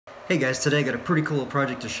Hey guys, today I got a pretty cool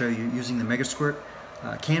project to show you using the Megasquirt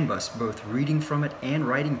CAN bus, both reading from it and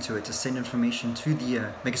writing to it to send information to the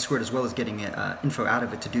Megasquirt as well as getting info out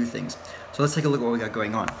of it to do things. So let's take a look at what we got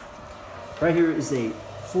going on. Right here is a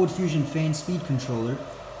Ford Fusion fan speed controller,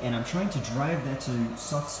 and I'm trying to drive that to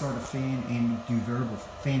soft start a fan and do variable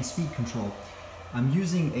fan speed control. I'm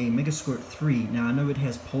using a Megasquirt 3. Now I know it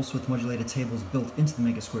has pulse width modulated tables built into the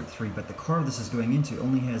Megasquirt 3, but the car this is going into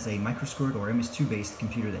only has a Microsquirt or MS2 based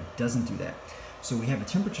computer that doesn't do that. So we have a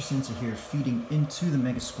temperature sensor here feeding into the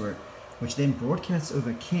Megasquirt, which then broadcasts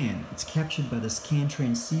over CAN. It's captured by this CAN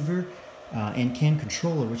transceiver and CAN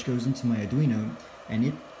controller, which goes into my Arduino,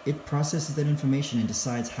 and it processes that information and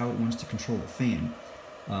decides how it wants to control the fan.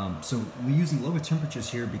 So we're using lower temperatures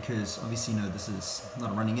here because obviously, this is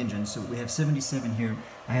not a running engine. So we have 77 here.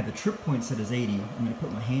 I have the trip point set as 80. I'm going to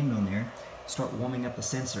put my hand on there, start warming up the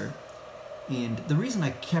sensor. And the reason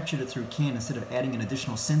I captured it through CAN instead of adding an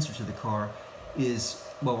additional sensor to the car is,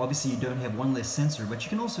 well, obviously you don't have one less sensor, but you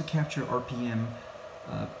can also capture RPM,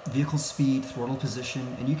 vehicle speed, throttle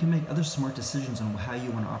position, and you can make other smart decisions on how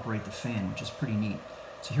you want to operate the fan, which is pretty neat.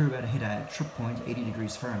 So here we're about to hit a trip point, 80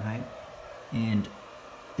 degrees Fahrenheit, and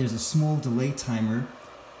there's a small delay timer,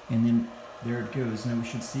 and then there it goes. Now we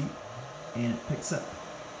should see, and it picks up,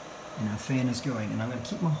 and our fan is going. And I'm going to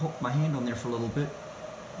keep my hand on there for a little bit.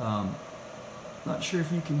 Not sure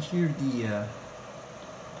if you can hear the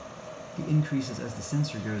increases as the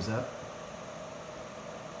sensor goes up.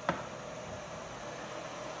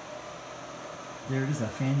 There it is. Our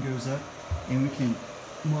fan goes up, and we can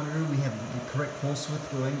monitor. We have the correct pulse width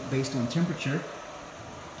going based on temperature.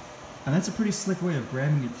 And that's a pretty slick way of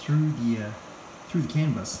grabbing it through the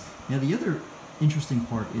CAN bus. Now the other interesting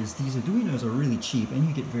part is these Arduinos are really cheap, and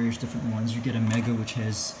you get various different ones. You get a Mega, which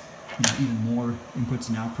has even more inputs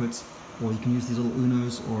and outputs, or you can use these little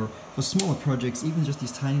Unos, or for smaller projects, even just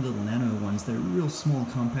these tiny little nano ones. They're real small,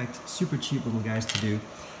 compact, super cheap little guys to do.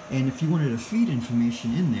 And if you wanted to feed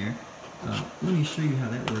information in there, let me show you how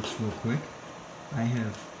that works real quick. I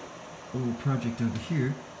have a little project over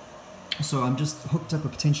here. So I'm just hooked up a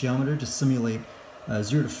potentiometer to simulate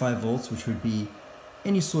 0 to 5 volts, which would be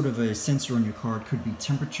any sort of a sensor on your car. It could be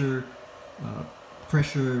temperature,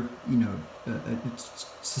 pressure, a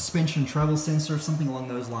suspension travel sensor, something along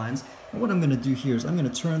those lines. And what I'm going to do here is I'm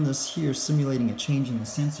going to turn this here, simulating a change in the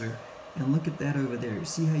sensor, and look at that over there. You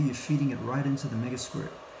see how you're feeding it right into the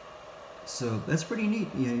Megasquirt. So that's pretty neat.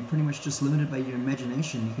 You're pretty much just limited by your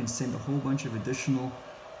imagination. You can send a whole bunch of additional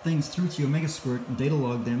things through to your Megasquirt, data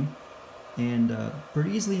log them, and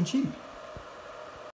pretty easily and cheap.